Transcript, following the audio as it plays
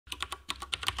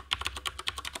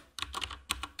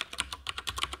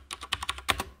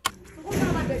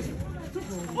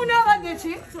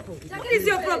What is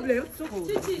your problem?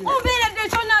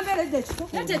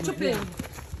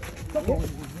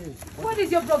 What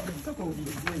is your problem?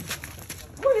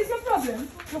 What is your problem?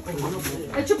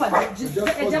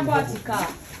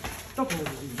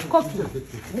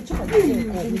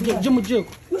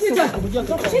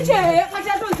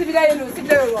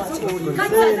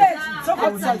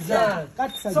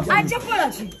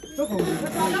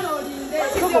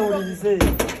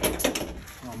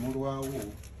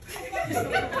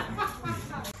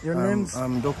 Your name's?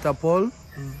 I'm Dr. Paul,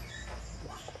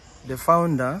 the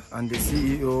founder and the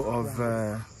CEO of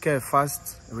Care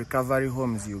Fast Recovery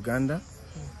Homes Uganda.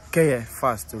 Care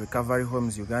Fast Recovery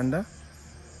Homes Uganda.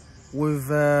 We've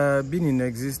been in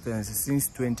existence since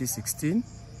 2016.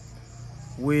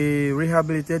 We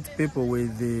rehabilitate people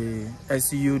with the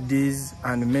SUDs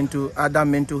and other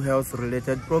mental health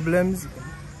related problems.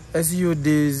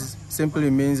 SUDs simply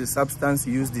means substance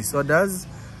use disorders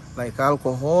like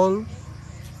alcohol,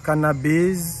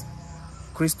 cannabis,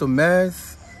 crystal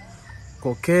meth,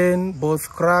 cocaine, both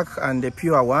crack and the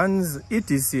pure ones,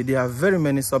 etc. There are very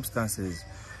many substances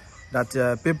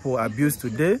that people abuse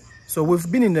today. So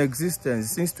we've been in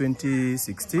existence since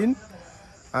 2016.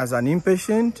 As an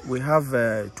inpatient, we have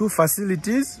 2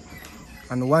 facilities,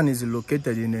 and one is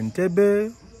located in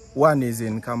Entebbe, one is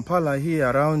in Kampala here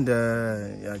around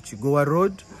Chigowa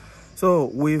Road.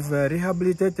 So we've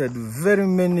rehabilitated very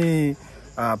many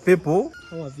people.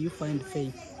 How have you found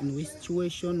faith? In which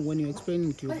situation when you're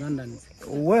explaining to Ugandans?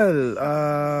 Well,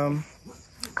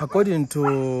 according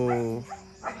to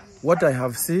what I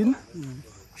have seen,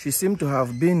 she seemed to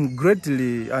have been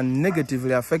greatly and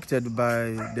negatively affected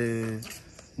by the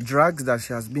drugs that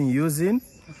she has been using.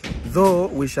 Though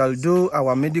we shall do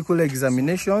our medical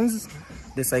examinations,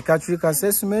 the psychiatric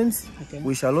assessments,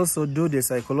 we shall also do the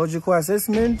psychological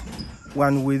assessment.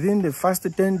 When within the first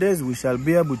 10 days, we shall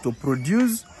be able to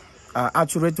produce an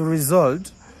accurate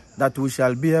result that we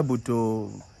shall be able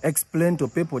to explain to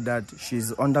people that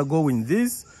she's undergoing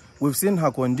this. We've seen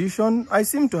her condition. I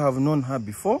seem to have known her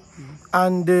before.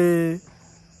 And it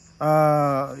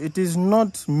is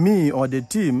not me or the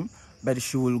team, but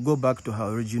she will go back to her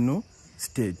original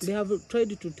state. They have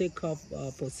tried to take her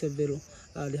for several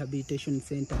rehabilitation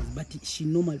centers, but she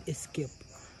normally escaped.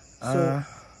 So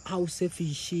how safe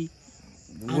is she?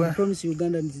 And I promise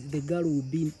Uganda the girl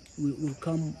will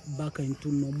come back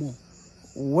into normal.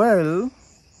 Well,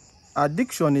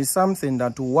 addiction is something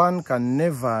that one can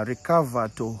never recover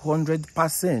to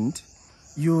 100%.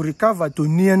 You recover to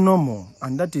near normal,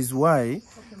 and that is why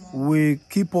we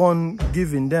keep on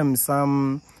giving them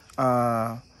some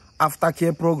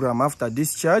aftercare program after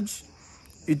discharge.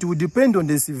 It will depend on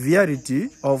the severity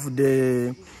of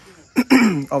the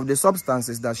of the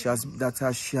substances that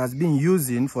she has been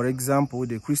using. For example,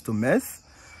 the crystal meth.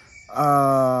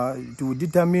 To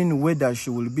determine whether she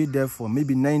will be there for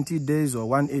maybe 90 days or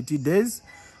 180 days.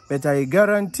 But I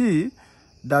guarantee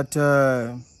that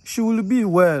she will be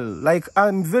well. Like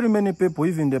very many people,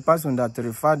 even the person that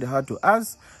referred her to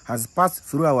us has passed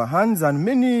through our hands, and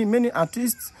many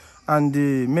artists and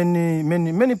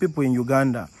many people in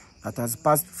Uganda that has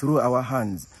passed through our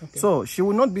hands. So she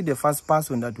will not be the first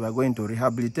person that we are going to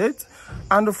rehabilitate.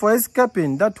 And for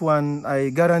escaping, that one,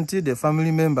 I guarantee the family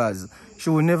members,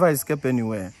 she will never escape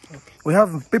anywhere. We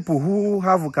have people who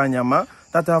have kanyama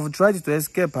that have tried to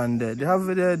escape, and they have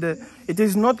it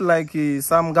is not like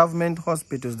some government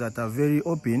hospitals that are very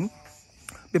open.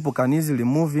 People can easily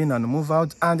move in and move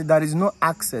out, and there is no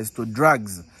access to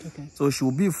drugs. So she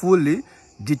will be fully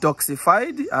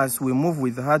detoxified as we move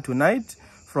with her tonight.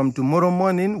 From tomorrow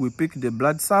morning, we pick the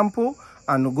blood sample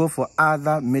and go for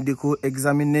other medical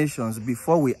examinations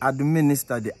before we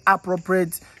administer the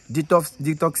appropriate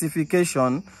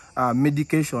detoxification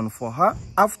medication for her,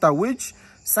 after which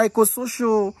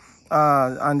psychosocial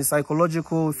and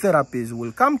psychological therapies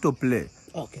will come to play.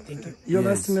 Okay, thank you. Your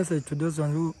last message to those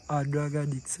who are drug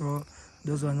addicts or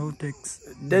those who takes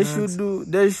they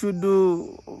should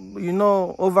do, you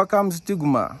know, overcome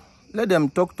stigma. Let them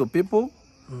talk to people.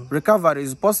 Recovery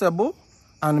is possible,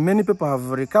 and many people have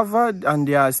recovered and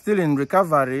they are still in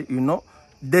recovery. You know,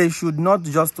 they should not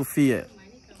just fear.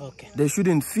 They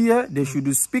shouldn't fear. They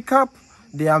should speak up.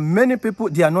 There are many people.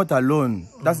 They are not alone.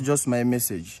 That's just my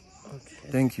message.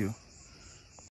 Thank you.